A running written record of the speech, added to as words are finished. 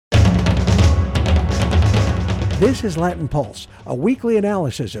This is Latin Pulse, a weekly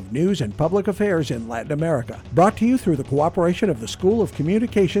analysis of news and public affairs in Latin America, brought to you through the cooperation of the School of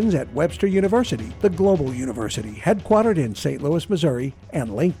Communications at Webster University, the global university headquartered in St. Louis, Missouri,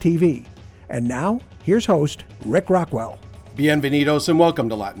 and Link TV. And now, here's host Rick Rockwell. Bienvenidos and welcome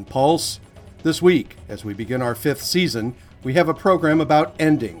to Latin Pulse. This week, as we begin our 5th season, we have a program about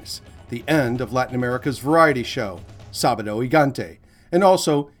endings, the end of Latin America's variety show, Sabado, Gigante, and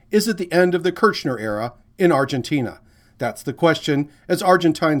also, is it the end of the Kirchner era in Argentina? That's the question as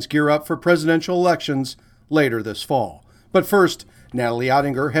Argentines gear up for presidential elections later this fall. But first, Natalie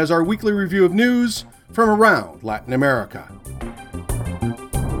Ottinger has our weekly review of news from around Latin America.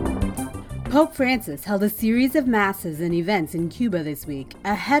 Pope Francis held a series of masses and events in Cuba this week,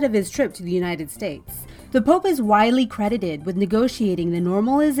 ahead of his trip to the United States. The Pope is widely credited with negotiating the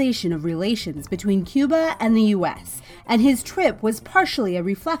normalization of relations between Cuba and the U.S., and his trip was partially a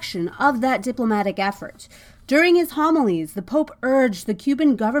reflection of that diplomatic effort. During his homilies, the Pope urged the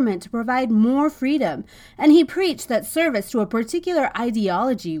Cuban government to provide more freedom, and he preached that service to a particular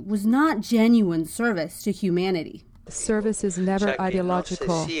ideology was not genuine service to humanity. Service is never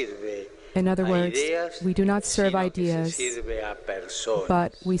ideological. In other words, we do not serve ideas,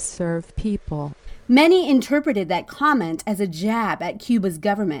 but we serve people. Many interpreted that comment as a jab at Cuba's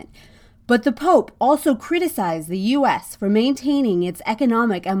government, but the Pope also criticized the U.S. for maintaining its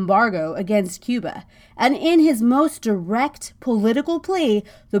economic embargo against Cuba. And in his most direct political plea,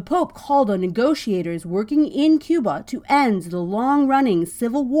 the Pope called on negotiators working in Cuba to end the long-running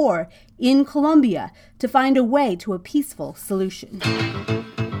civil war in Colombia to find a way to a peaceful solution.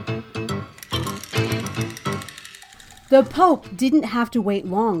 The Pope didn't have to wait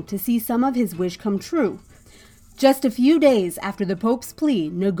long to see some of his wish come true. Just a few days after the Pope's plea,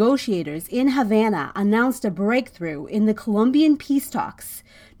 negotiators in Havana announced a breakthrough in the Colombian peace talks.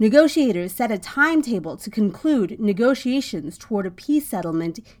 Negotiators set a timetable to conclude negotiations toward a peace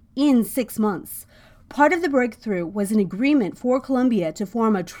settlement in 6 months. Part of the breakthrough was an agreement for Colombia to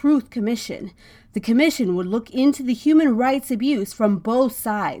form a truth commission. The commission would look into the human rights abuse from both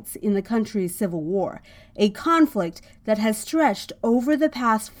sides in the country's civil war, a conflict that has stretched over the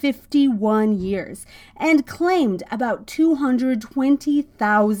past 51 years and claimed about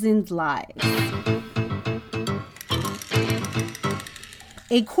 220,000 lives.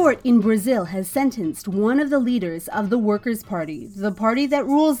 A court in Brazil has sentenced one of the leaders of the Workers' Party, the party that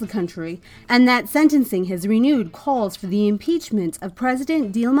rules the country, and that sentencing has renewed calls for the impeachment of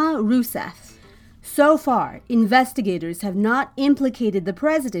President Dilma Rousseff. So far, investigators have not implicated the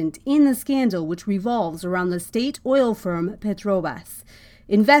president in the scandal which revolves around the state oil firm Petrobras.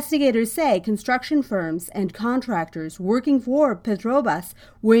 Investigators say construction firms and contractors working for Petrobras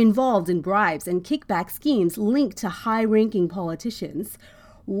were involved in bribes and kickback schemes linked to high-ranking politicians.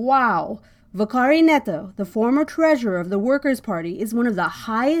 Wow! Vacari Neto, the former treasurer of the Workers' Party, is one of the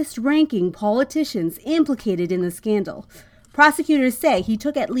highest-ranking politicians implicated in the scandal. Prosecutors say he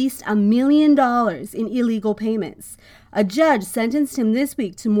took at least $1 million in illegal payments. A judge sentenced him this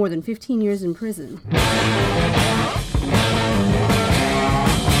week to more than 15 years in prison.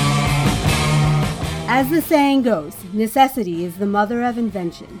 As the saying goes, necessity is the mother of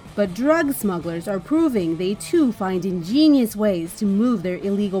invention, but drug smugglers are proving they too find ingenious ways to move their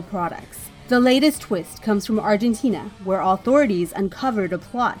illegal products. The latest twist comes from Argentina, where authorities uncovered a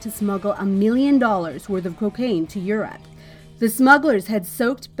plot to smuggle $1 million worth of cocaine to Europe. The smugglers had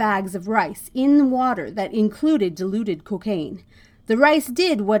soaked bags of rice in water that included diluted cocaine. The rice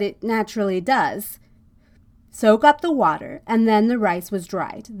did what it naturally does: soak up the water, and then the rice was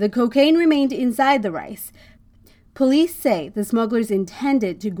dried. The cocaine remained inside the rice. Police say the smugglers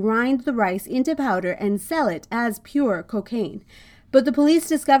intended to grind the rice into powder and sell it as pure cocaine. But the police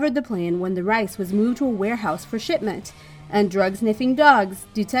discovered the plan when the rice was moved to a warehouse for shipment, and drug-sniffing dogs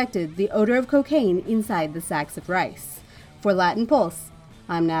detected the odor of cocaine inside the sacks of rice. For Latin Pulse,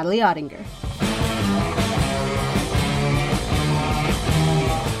 I'm Natalie Ottinger.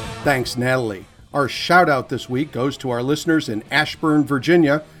 Thanks, Natalie. Our shout-out this week goes to our listeners in Ashburn,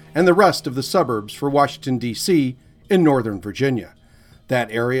 Virginia, and the rest of the suburbs for Washington, D.C. in Northern Virginia.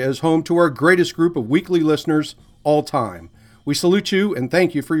 That area is home to our greatest group of weekly listeners all time. We salute you and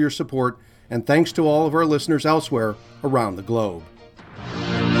thank you for your support, and thanks to all of our listeners elsewhere around the globe.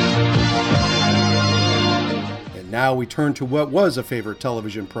 And now we turn to what was a favorite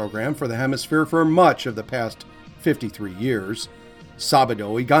television program for the hemisphere for much of the past 53 years,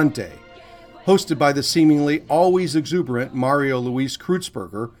 Sabado Gigante. Hosted by the seemingly always exuberant Mario Luis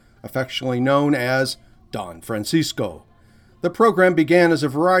Kreutzberger, affectionately known as Don Francisco. The program began as a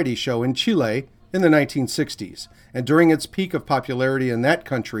variety show in Chile in the 1960s, and during its peak of popularity in that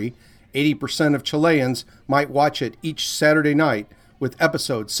country, 80% of Chileans might watch it each Saturday night, with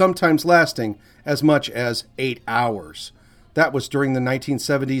episodes sometimes lasting as much as 8 hours. That was during the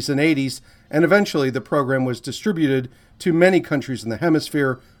 1970s and 80s, and eventually the program was distributed to many countries in the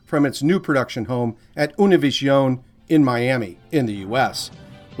hemisphere from its new production home at Univision in Miami, in the U.S.,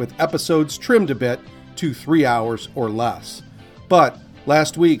 with episodes trimmed a bit to 3 hours or less. But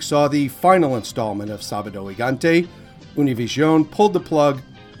last week saw the final installment of Sabado Gigante. Univision pulled the plug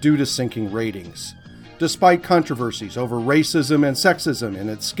due to sinking ratings. Despite controversies over racism and sexism in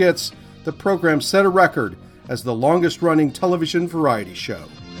its skits, the program set a record as the longest-running television variety show.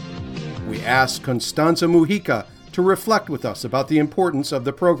 We asked Constanza Mujica to reflect with us about the importance of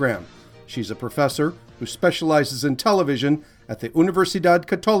the program. She's a professor who specializes in television at the Universidad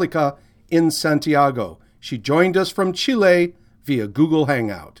Católica in Santiago. She joined us from Chile via Google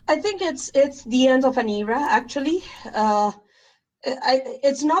Hangout. I think it's the end of an era, actually.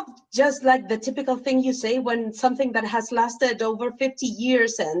 It's not just like the typical thing you say when something that has lasted over 50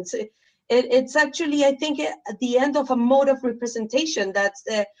 years ends. It's actually, I think, the end of a mode of representation that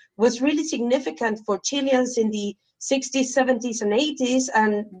was really significant for Chileans in the 60s, 70s, and 80s,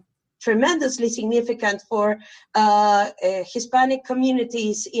 and tremendously significant for Hispanic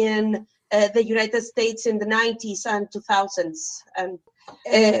communities in the United States in the 90s and 2000s. And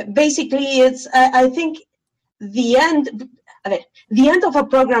basically, it's, I think, the end of a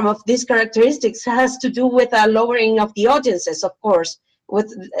program of these characteristics has to do with a lowering of the audiences, of course,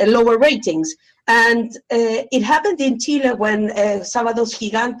 with lower ratings. And it happened in Chile when Sábados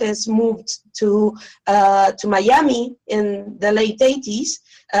Gigantes moved to Miami in the late 80s,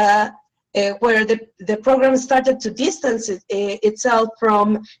 where the program started to distance itself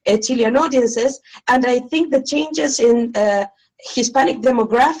from Chilean audiences. And I think the changes in Hispanic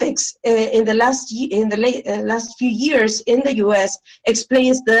demographics in the last few years in the U.S.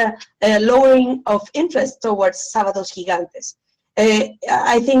 explains the lowering of interest towards Sábados Gigantes.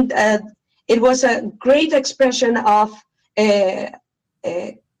 I think it was a great expression of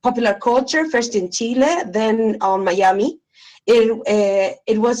popular culture, first in Chile, then on Miami.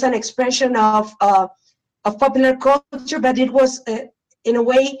 It was an expression of popular culture, but it was in a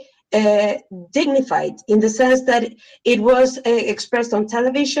way dignified, in the sense that it was expressed on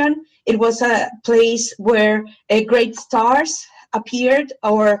television. It was a place where great stars appeared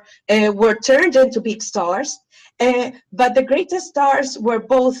or were turned into big stars. But the greatest stars were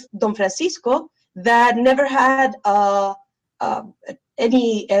both Don Francisco, that never had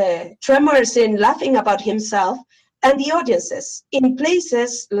any tremors in laughing about himself, and the audiences in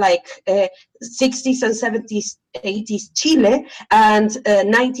places like 60s and 70s, 80s Chile, and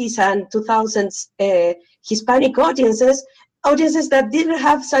 90s and 2000s Hispanic audiences that didn't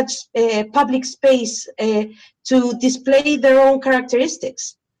have such public space to display their own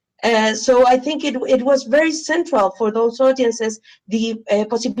characteristics. So I think it was very central for those audiences, the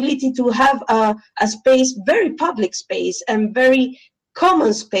possibility to have a space, very public space and very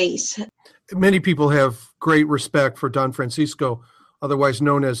common space. Many people have great respect for Don Francisco, otherwise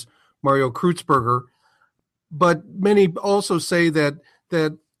known as Mario Kreutzberger, but many also say that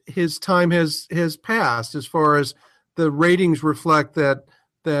his time has passed, as far as the ratings reflect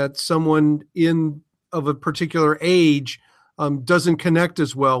that someone of a particular age doesn't connect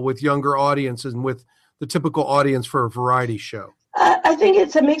as well with younger audiences and with the typical audience for a variety show. I think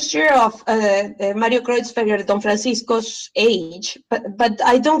it's a mixture of Mario Kreutzberger, Don Francisco's age, but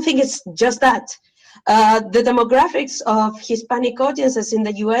I don't think it's just that. The demographics of Hispanic audiences in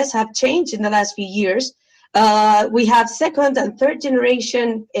the U.S. have changed in the last few years. We have second and third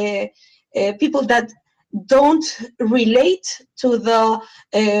generation people that don't relate to the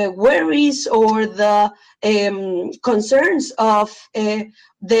worries or the concerns of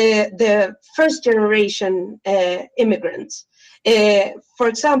the first generation immigrants. For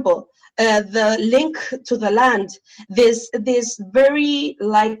example, the link to the land, this very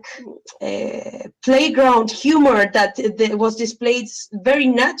like playground humor that was displayed very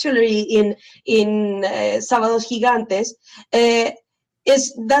naturally in Sábados Gigantes,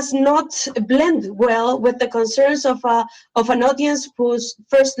 does not blend well with the concerns of an audience whose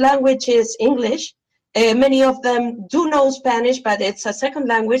first language is English. Many of them do know Spanish, but it's a second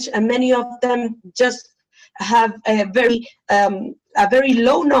language, and many of them just have a very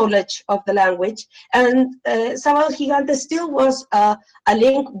low knowledge of the language. And Sábado Gigante still was a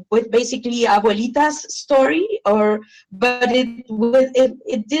link with basically Abuelita's story, but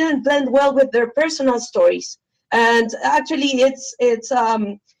it didn't blend well with their personal stories. And actually, it's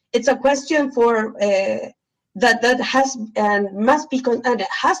a question for that has and must be and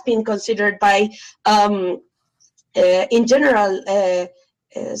has been considered by in general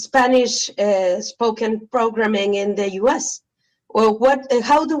Spanish spoken programming in the U.S. Well,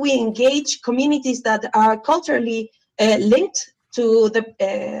 how do we engage communities that are culturally linked to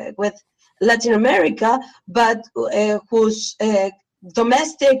with Latin America, but whose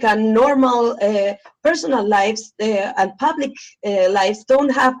domestic and normal personal lives and public lives don't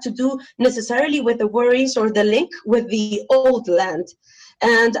have to do necessarily with the worries or the link with the old land?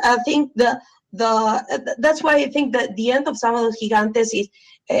 And I think that's why I think that the end of Sábados Gigantes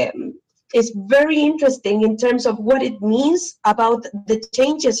is very interesting in terms of what it means about the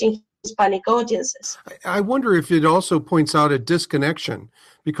changes in Hispanic audiences. I wonder if it also points out a disconnection,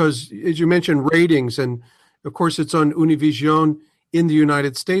 because as you mentioned, ratings, and of course it's on Univision in the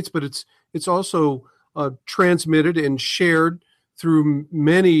United States, but it's also transmitted and shared through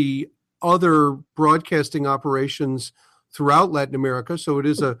many other broadcasting operations throughout Latin America. So it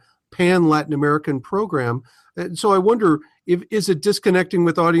is a pan-Latin American program. And so I wonder, is it disconnecting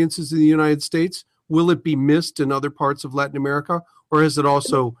with audiences in the United States? Will it be missed in other parts of Latin America, or has it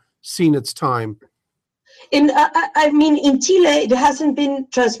also seen its time? In Chile, it hasn't been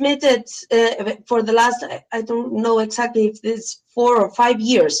transmitted for the last, I don't know exactly if it's 4 or 5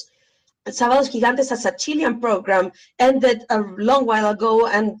 years. Sábados Gigantes as a Chilean program ended a long while ago,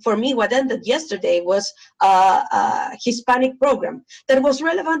 and for me what ended yesterday was a Hispanic program that was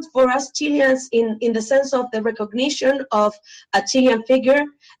relevant for us Chileans in the sense of the recognition of a Chilean figure,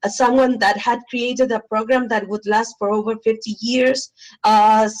 someone that had created a program that would last for over 50 years,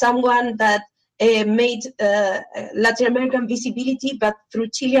 someone that made Latin American visibility, but through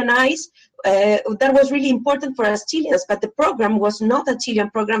Chilean eyes. That was really important for us Chileans, but the program was not a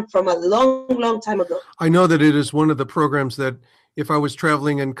Chilean program from a long, long time ago. I know that it is one of the programs that if I was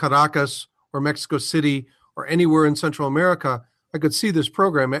traveling in Caracas or Mexico City or anywhere in Central America, I could see this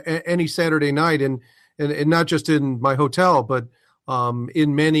program any Saturday night, and not just in my hotel, but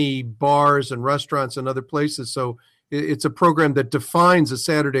in many bars and restaurants and other places. So it's a program that defines a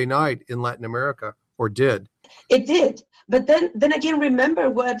Saturday night in Latin America, or did. It did. But then again, remember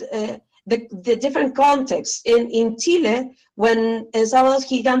what the different contexts. In Chile, when Sábados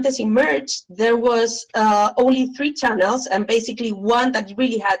Gigantes emerged, there was only 3 channels and basically one that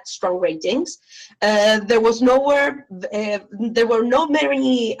really had strong ratings. There were no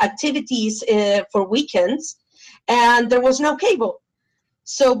many activities for weekends, and there was no cable.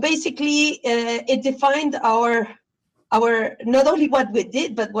 So basically, it defined our not only what we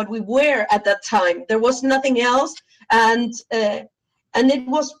did, but what we were at that time. There was nothing else, and it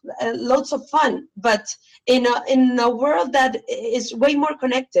was lots of fun. But in a world that is way more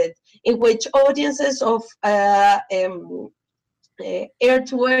connected, in which audiences of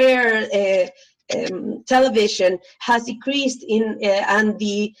air-to-air television has decreased and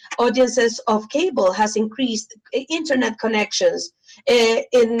the audiences of cable has increased, internet connections,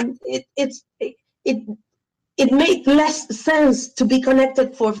 it made less sense to be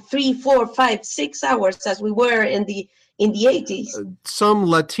connected for 3, 4, 5, 6 hours as we were in the 80s. Some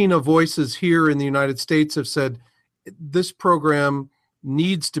Latina voices here in the United States have said this program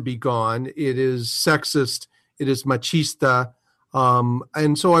needs to be gone. It is sexist. It is machista.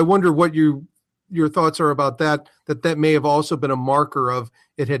 And so I wonder what your thoughts are about that may have also been a marker of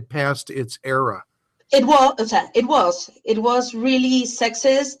it had passed its era. It was really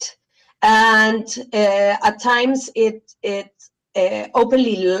sexist. And at times it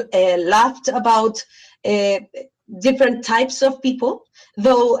openly laughed about different types of people.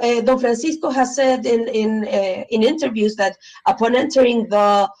 Though Don Francisco has said in interviews that upon entering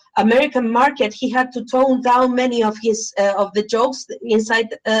the American market, he had to tone down many of his of the jokes inside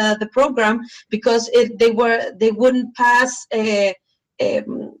the program because they wouldn't pass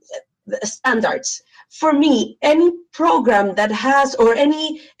standards. For me, any program that has, or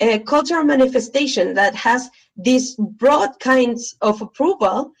any cultural manifestation that has these broad kinds of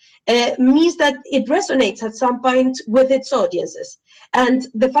approval means that it resonates at some point with its audiences. And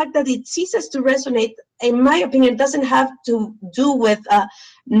the fact that it ceases to resonate, in my opinion, doesn't have to do with a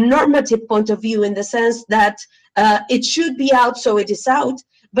normative point of view in the sense that it should be out, so it is out.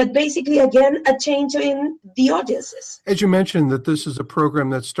 But basically, again, a change in the audiences. As you mentioned, that this is a program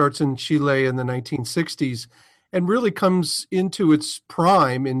that starts in Chile in the 1960s and really comes into its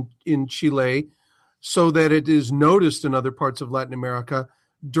prime in Chile so that it is noticed in other parts of Latin America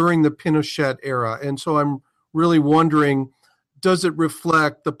during the Pinochet era. And so I'm really wondering, does it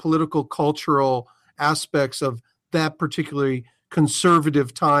reflect the political, cultural aspects of that particularly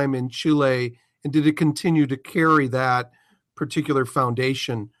conservative time in Chile? And did it continue to carry that particular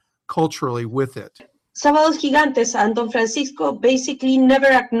foundation culturally with it? Sábados Gigantes and Don Francisco basically never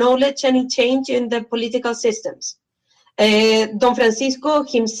acknowledged any change in the political systems. Don Francisco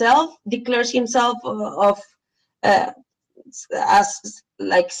himself declares himself as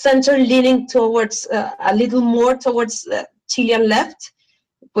like center leaning towards a little more towards Chilean left,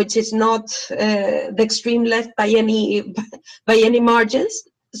 which is not the extreme left by any margins.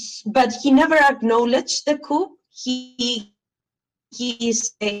 But he never acknowledged the coup. He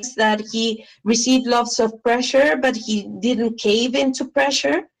says that he received lots of pressure, but he didn't cave into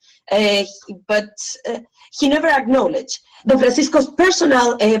pressure. But he never acknowledged Don Francisco's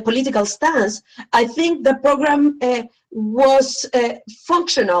personal political stance. I think the program was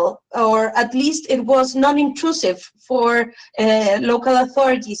functional, or at least it was non-intrusive for local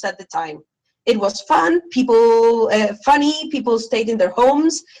authorities at the time. It was fun, funny, people stayed in their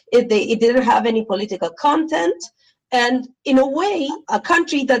homes, it didn't have any political content. And in a way, a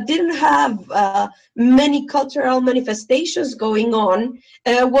country that didn't have many cultural manifestations going on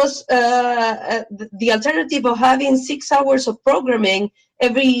was the alternative of having 6 hours of programming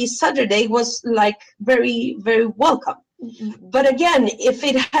every Saturday was like very, very welcome. But again, if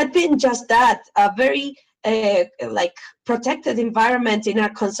it had been just that, a very like protected environment in a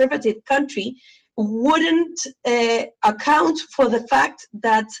conservative country wouldn't account for the fact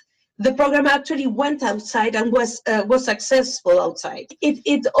that the program actually went outside and was successful outside.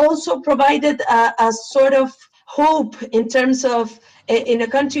 It also provided a sort of hope in terms of in a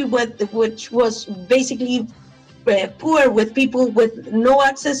country which was basically poor, with people with no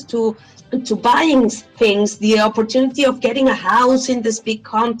access to buying things. The opportunity of getting a house in this big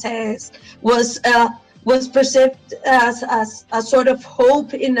contest was perceived as a sort of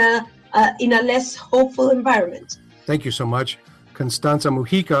hope in a less hopeful environment. Thank you so much, Constanza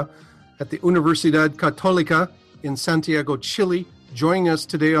Mujica at the Universidad Católica in Santiago, Chile, joining us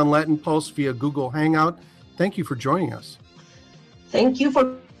today on Latin Pulse via Google Hangout. Thank you for joining us. Thank you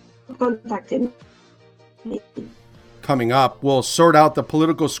for contacting me. Coming up, we'll sort out the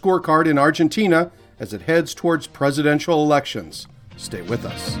political scorecard in Argentina as it heads towards presidential elections. Stay with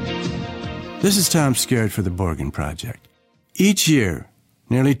us. This is Tom Skerritt for the Borgen Project. Each year,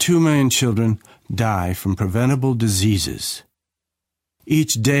 nearly 2 million children die from preventable diseases.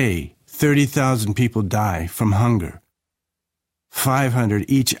 Each day, 30,000 people die from hunger. 500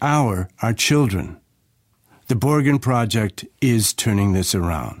 each hour are children. The Borgen Project is turning this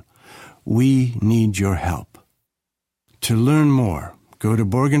around. We need your help. To learn more, go to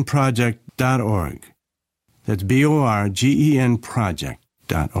borgenproject.org. That's BORGEN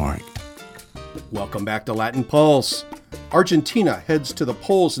project.org. Welcome back to Latin Pulse. Argentina heads to the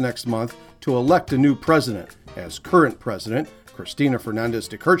polls next month to elect a new president, as current president, Cristina Fernández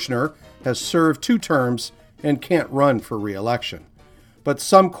de Kirchner, has served 2 terms and can't run for re-election. But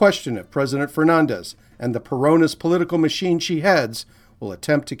some question if President Fernández and the Peronist political machine she heads will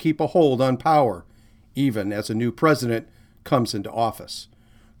attempt to keep a hold on power, even as a new president comes into office.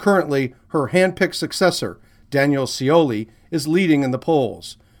 Currently, her hand-picked successor, Daniel Scioli, is leading in the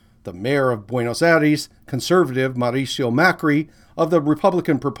polls. The mayor of Buenos Aires, conservative Mauricio Macri of the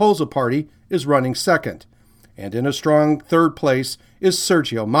Republican Proposal Party, is running second. And in a strong third place is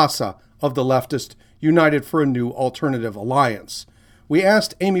Sergio Massa of the leftist United for a New Alternative Alliance. We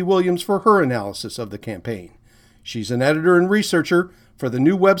asked Amy Williams for her analysis of the campaign. She's an editor and researcher for the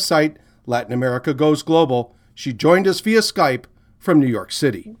new website Latin America Goes Global. She joined us via Skype from New York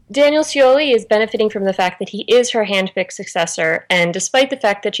City. Daniel Scioli is benefiting from the fact that he is her hand-picked successor, and despite the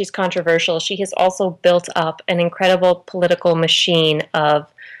fact that she's controversial, she has also built up an incredible political machine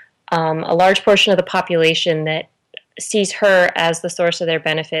of a large portion of the population that sees her as the source of their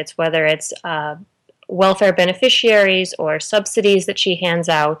benefits, whether it's welfare beneficiaries or subsidies that she hands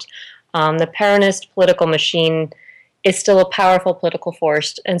out. The Peronist political machine is still a powerful political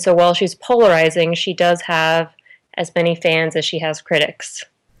force, and so while she's polarizing, she does have as many fans as she has critics.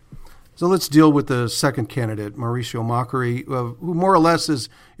 So let's deal with the second candidate, Mauricio Macri, who more or less is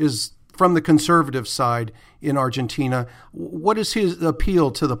from the conservative side in Argentina. What is his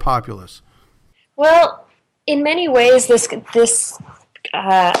appeal to the populace? Well, in many ways, this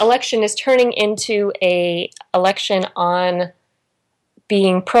election is turning into a election on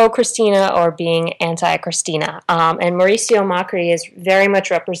being pro-Cristina or being anti-Cristina. And Mauricio Macri is very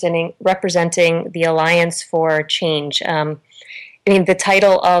much representing the Alliance for Change. The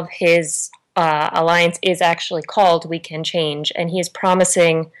title of his alliance is actually called We Can Change, and he is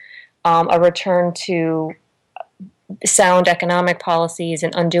promising a return to sound economic policies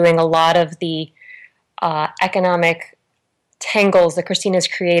and undoing a lot of the economic tangles that Cristina's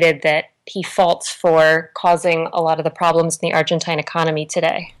created that he faults for causing a lot of the problems in the Argentine economy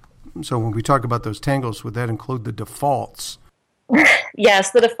today. So when we talk about those tangles, would that include the defaults?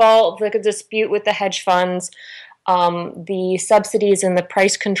 Yes, the default, the dispute with the hedge funds, the subsidies and the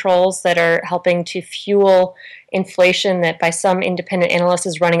price controls that are helping to fuel inflation that by some independent analysts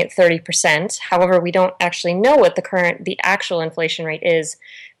is running at 30%. However, we don't actually know what the actual inflation rate is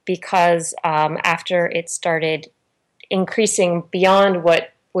because after it started increasing beyond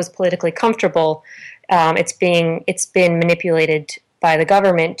what was politically comfortable, it's been manipulated by the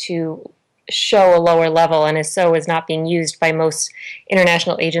government to show a lower level, and is not being used by most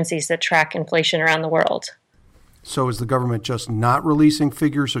international agencies that track inflation around the world. So is the government just not releasing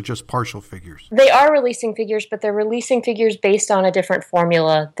figures or just partial figures? They are releasing figures, but they're releasing figures based on a different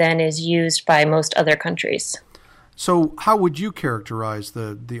formula than is used by most other countries. So how would you characterize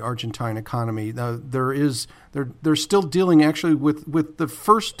the Argentine economy? They're still dealing actually with the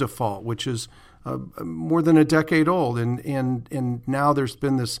first default, which is more than a decade old, and now there's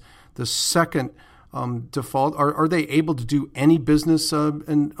been this second default. Are they able to do any business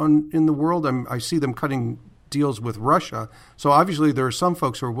in the world? I see them cutting deals with Russia, so obviously there are some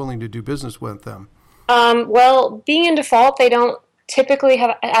folks who are willing to do business with them. Well, being in default, they don't typically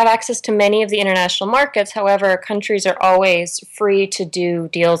have access to many of the international markets. However, countries are always free to do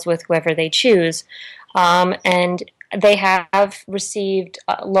deals with whoever they choose. And they have received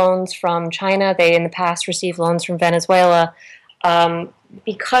loans from China. They, in the past, received loans from Venezuela.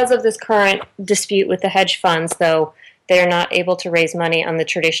 Because of this current dispute with the hedge funds, though, they are not able to raise money on the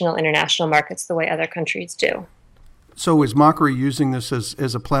traditional international markets the way other countries do. So is Macri using this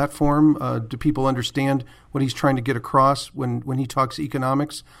as a platform? Do people understand what he's trying to get across when he talks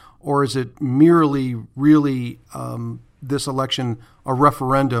economics? Or is it merely really this election a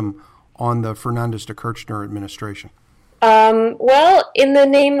referendum on the Fernández de Kirchner administration? Well, in the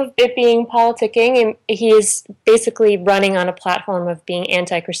name of it being politicking, he is basically running on a platform of being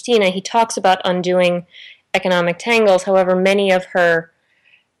anti-Cristina. He talks about undoing economic tangles. However, many of her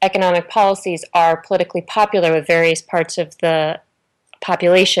economic policies are politically popular with various parts of the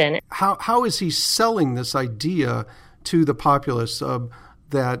population. How is he selling this idea to the populace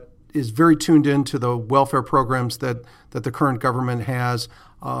that is very tuned into the welfare programs that the current government has?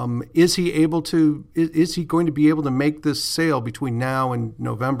 Is he going to be able to make this sale between now and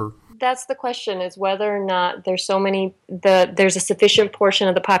November? That's the question, is whether or not there's a sufficient portion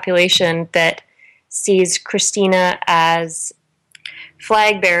of the population that sees Cristina as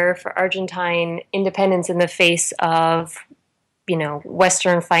flag bearer for Argentine independence in the face of,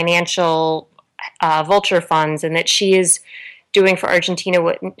 Western financial vulture funds, and that she is doing for Argentina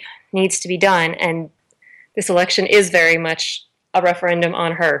what needs to be done. And this election is very much a referendum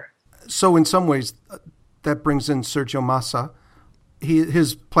on her. So in some ways, that brings in Sergio Massa.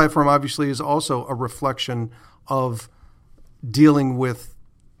 His platform obviously is also a reflection of dealing with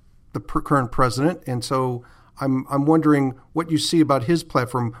the current president. And so I'm wondering what you see about his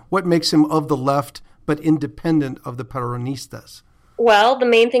platform. What makes him of the left but independent of the Peronistas? Well, the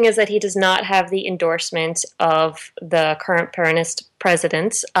main thing is that he does not have the endorsement of the current Peronist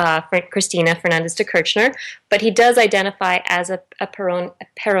president, Cristina Fernández de Kirchner, but he does identify as a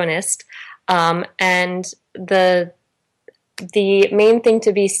Peronist. And the main thing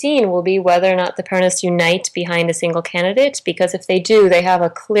to be seen will be whether or not the Peronists unite behind a single candidate, because if they do, they have a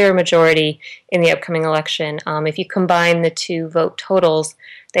clear majority in the upcoming election. If you combine the two vote totals,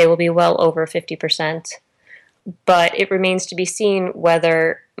 they will be well over 50%. But it remains to be seen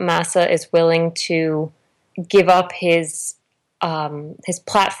whether Massa is willing to give up his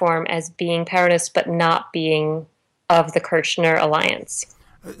platform as being Peronist but not being of the Kirchner alliance.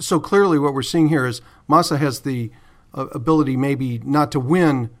 So clearly what we're seeing here is Massa has the ability maybe not to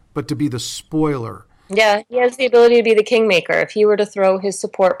win, but to be the spoiler. Yeah, he has the ability to be the kingmaker. If he were to throw his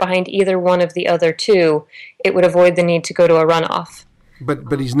support behind either one of the other two, it would avoid the need to go to a runoff.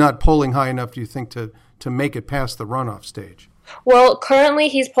 But he's not polling high enough, do you think, to make it past the runoff stage? Well, currently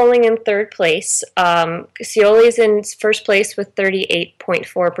he's polling in third place. Scioli is in first place with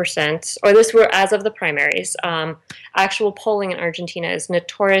 38.4%, or this were as of the primaries. Actual polling in Argentina is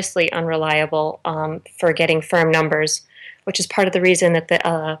notoriously unreliable for getting firm numbers, which is part of the reason that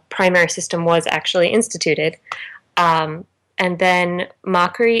the primary system was actually instituted. And then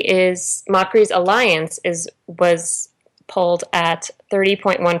Macri's alliance was polled at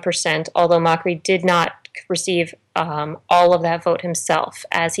 30.1%, although Macri did not receive all of that vote himself,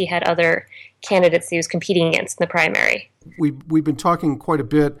 as he had other candidates that he was competing against in the primary. We've been talking quite a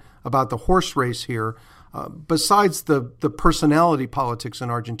bit about the horse race here. Besides the personality politics in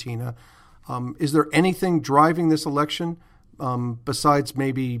Argentina, is there anything driving this election besides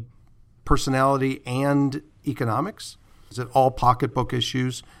maybe personality and economics? Is it all pocketbook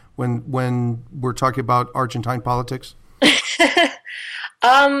issues when we're talking about Argentine politics?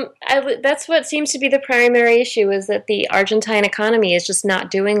 That's what seems to be the primary issue, is that the Argentine economy is just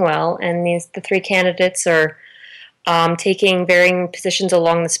not doing well, and the three candidates are taking varying positions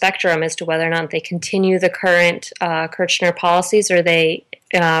along the spectrum as to whether or not they continue the current Kirchner policies or they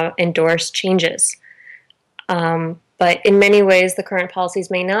endorse changes. But in many ways, the current policies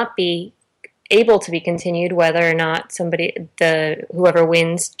may not be able to be continued, whether or not whoever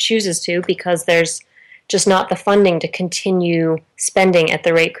wins chooses to, because there's just not the funding to continue spending at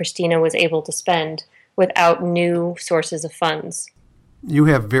the rate Cristina was able to spend without new sources of funds. You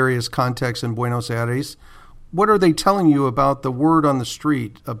have various contacts in Buenos Aires. What are they telling you about the word on the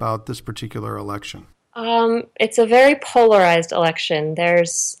street about this particular election? It's a very polarized election.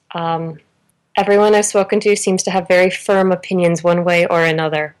 There's everyone I've spoken to seems to have very firm opinions one way or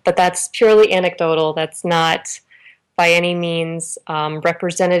another, but that's purely anecdotal. That's not by any means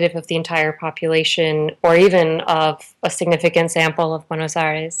representative of the entire population or even of a significant sample of Buenos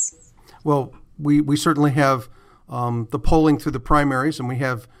Aires. Well, we certainly have the polling through the primaries, and we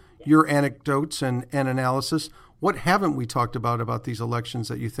have your anecdotes and analysis. What haven't we talked about these elections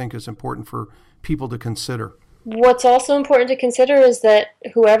that you think is important for people to consider? What's also important to consider is that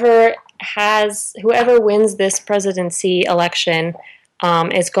whoever wins this presidency election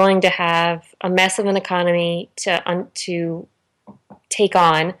is going to have a mess of an economy to take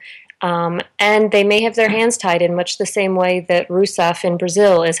on, and they may have their hands tied in much the same way that Rousseff in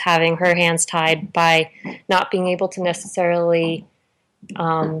Brazil is having her hands tied by not being able to necessarily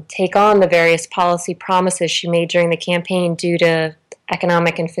take on the various policy promises she made during the campaign due to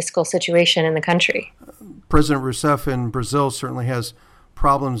economic and fiscal situation in the country. President Rousseff in Brazil certainly has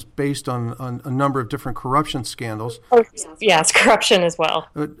problems based on a number of different corruption scandals. Oh, yes, corruption as well.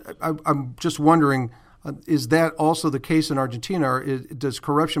 I'm just wondering, is that also the case in Argentina? Or does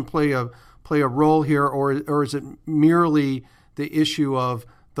corruption play a role here, or is it merely the issue of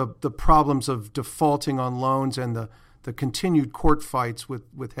the problems of defaulting on loans and the continued court fights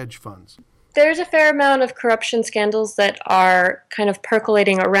with hedge funds? There's a fair amount of corruption scandals that are kind of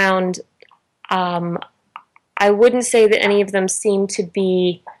percolating around. I wouldn't say that any of them seem to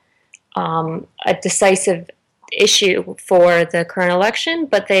be a decisive issue for the current election,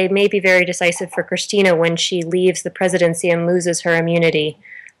 but they may be very decisive for Cristina when she leaves the presidency and loses her immunity.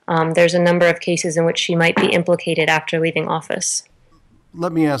 There's a number of cases in which she might be implicated after leaving office.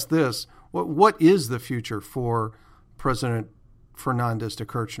 Let me ask this. What is the future for President Fernandez de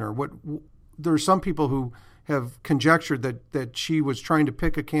Kirchner? There are some people who have conjectured that she was trying to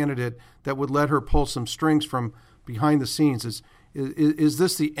pick a candidate that would let her pull some strings from behind the scenes. Is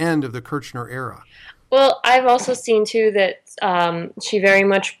this the end of the Kirchner era? Well, I've also seen, too, that she very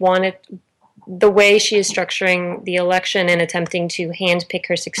much wanted the way she is structuring the election and attempting to handpick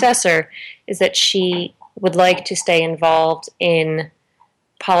her successor is that she would like to stay involved in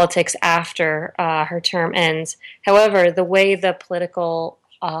politics after her term ends. However, the way the political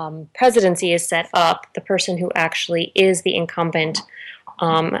presidency is set up, the person who actually is the incumbent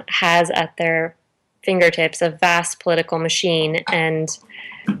has at their fingertips a vast political machine, and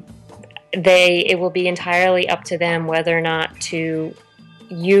it will be entirely up to them whether or not to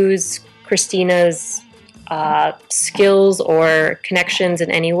use Cristina's skills or connections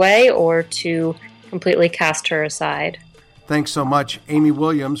in any way, or to completely cast her aside. Thanks so much. Amy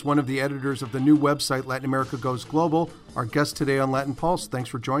Williams, one of the editors of the new website Latin America Goes Global, our guest today on Latin Pulse. Thanks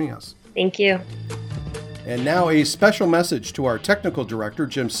for joining us. Thank you. And now a special message to our technical director,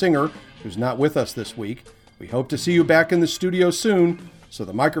 Jim Singer, who's not with us this week. We hope to see you back in the studio soon, so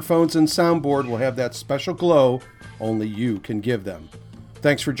the microphones and soundboard will have that special glow only you can give them.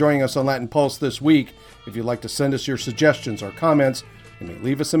 Thanks for joining us on Latin Pulse this week. If you'd like to send us your suggestions or comments, you may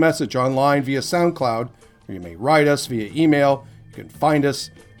leave us a message online via SoundCloud, or you may write us via email. You can find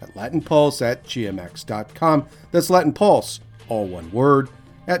us at latinpulse@gmx.com. That's Latin Pulse, all one word,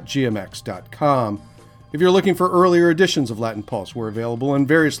 at gmx.com. If you're looking for earlier editions of Latin Pulse, we're available in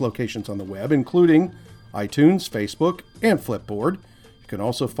various locations on the web, including iTunes, Facebook, and Flipboard. You can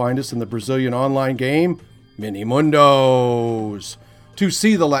also find us in the Brazilian online game, Minimundos. To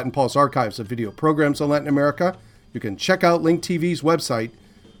see the Latin Pulse archives of video programs on Latin America, you can check out Link TV's website,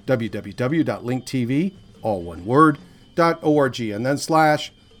 www.linktv, all one word, .org, and then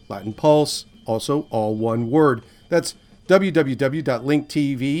 /Latin Pulse, also all one word. That's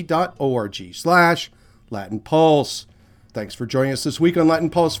www.linktv.org/Latin Pulse. Thanks for joining us this week on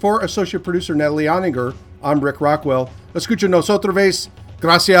Latin Pulse. For Associate Producer Natalie Oninger, I'm Rick Rockwell. Escúchanos otra vez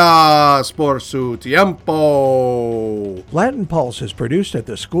Gracias por su tiempo. Latin Pulse is produced at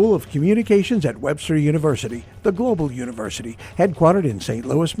the School of Communications at Webster University, the global university, headquartered in St.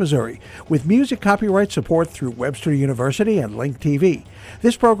 Louis, Missouri, with music copyright support through Webster University and Link TV.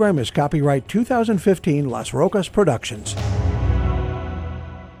 This program is copyright 2015 Las Rocas Productions.